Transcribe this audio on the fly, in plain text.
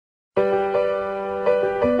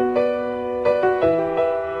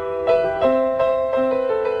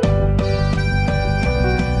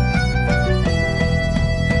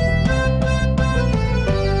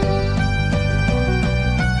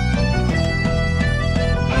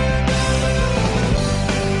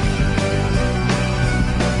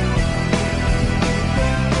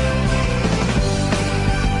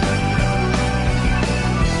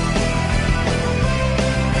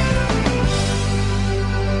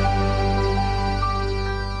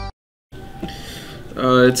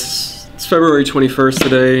It's February 21st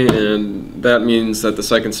today, and that means that the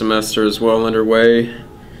second semester is well underway.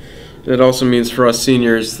 It also means for us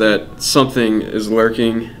seniors that something is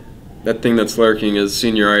lurking. That thing that's lurking is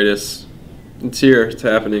senioritis. It's here. It's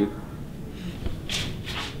happening.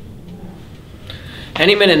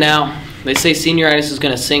 Any minute now, they say senioritis is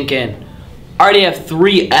going to sink in. I already have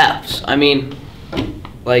 3 Fs. I mean,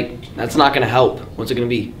 like, that's not going to help. What's it going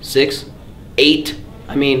to be? 6? 8?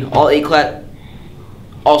 I mean, all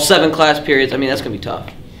 7 class periods. I mean, that's going to be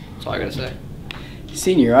tough. That's all I got to say.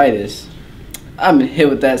 Senioritis. I've been hit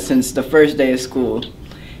with that since the first day of school.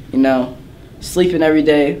 You know, sleeping every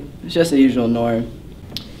day, it's just the usual norm.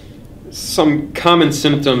 Some common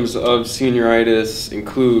symptoms of senioritis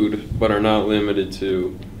include, but are not limited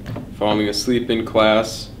to, falling asleep in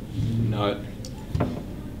class,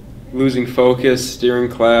 losing focus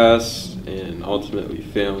during class, and ultimately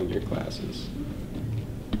failing your classes.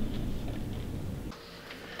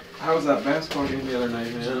 How was that basketball game the other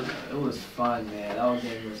night, man? It was fun, man. That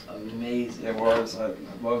game was amazing. It was. I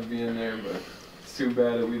loved being there, but it's too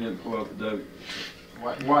bad that we didn't pull out the W.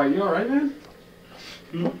 Why? You all right, man?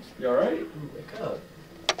 You all right? Wake up.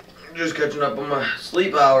 I'm just catching up on my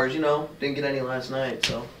sleep hours, you know. Didn't get any last night,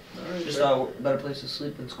 so just a better place to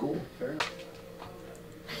sleep than school. Fair enough.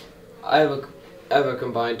 I have a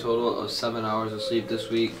combined total of 7 hours of sleep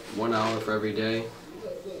this week, 1 hour for every day.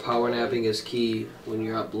 Power napping is key when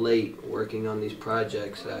you're up late working on these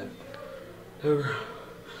projects that never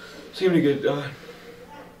seem to get done.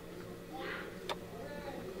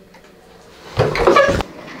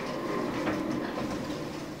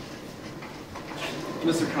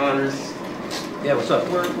 Mr. Connors. Yeah, what's up?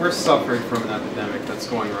 We're suffering from an epidemic that's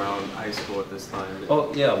going around high school at this time.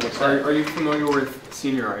 Oh, yeah, what's that? Are you familiar with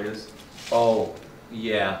senioritis? Oh,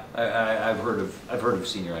 yeah, I've heard of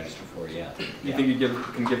senioritis before. Yeah. You think you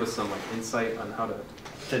can give us some insight on how to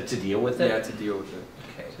deal with it? Yeah, to deal with it.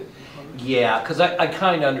 Okay. Yeah, because I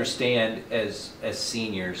kind of understand as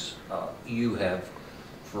seniors, you have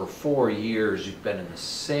for 4 years you've been in the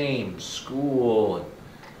same school,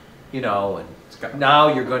 and now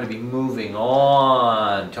you're going to be moving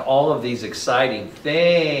on to all of these exciting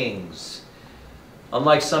things.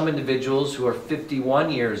 Unlike some individuals who are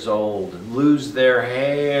 51 years old and lose their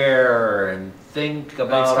hair and think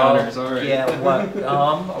about Connors, all right. Yeah, what?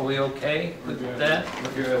 Are we okay with that?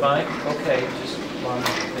 We're good. Fine? Okay, just want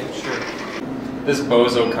to make sure. This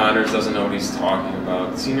bozo Connors doesn't know what he's talking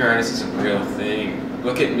about. Senioritis is a real thing.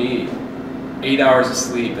 Look at me. 8 hours of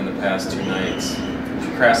sleep in the past 2 nights.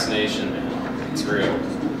 Procrastination, man. It's real.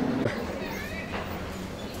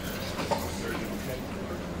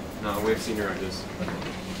 No, we have senioritis.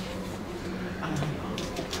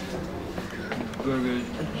 Good.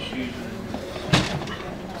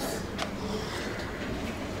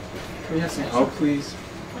 Can we have some help, please?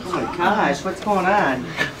 Oh my gosh, what's going on?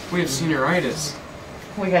 We have senioritis.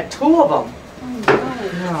 We got 2 of them.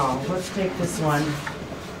 Oh, no, let's take this one.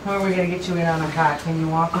 How are we going to get you in on a cot? Can you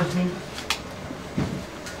walk with me?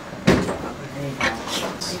 There you go.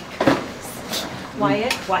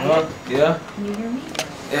 Wyatt? Yeah? Can you hear me?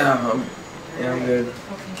 Yeah, I'm good. Okay.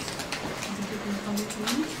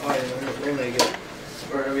 Oh yeah, we're gonna make it.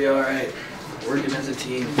 We're gonna be alright. Working as a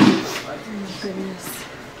team. Oh my goodness.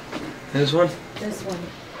 This one? This one.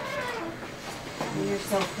 Lay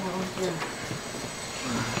yourself down here.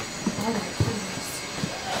 Oh my goodness.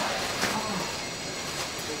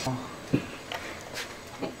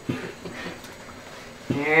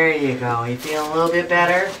 There you go. You feel a little bit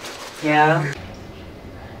better? Yeah?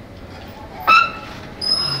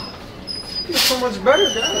 So much better,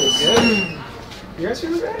 guys. Good. You guys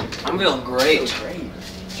feeling bad? I'm feeling great.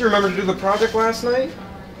 Did you remember to do the project last night?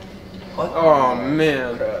 What? Oh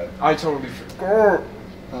man, I totally forgot.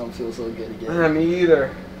 I don't feel so good again. Me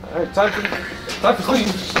either. All right, time for clean.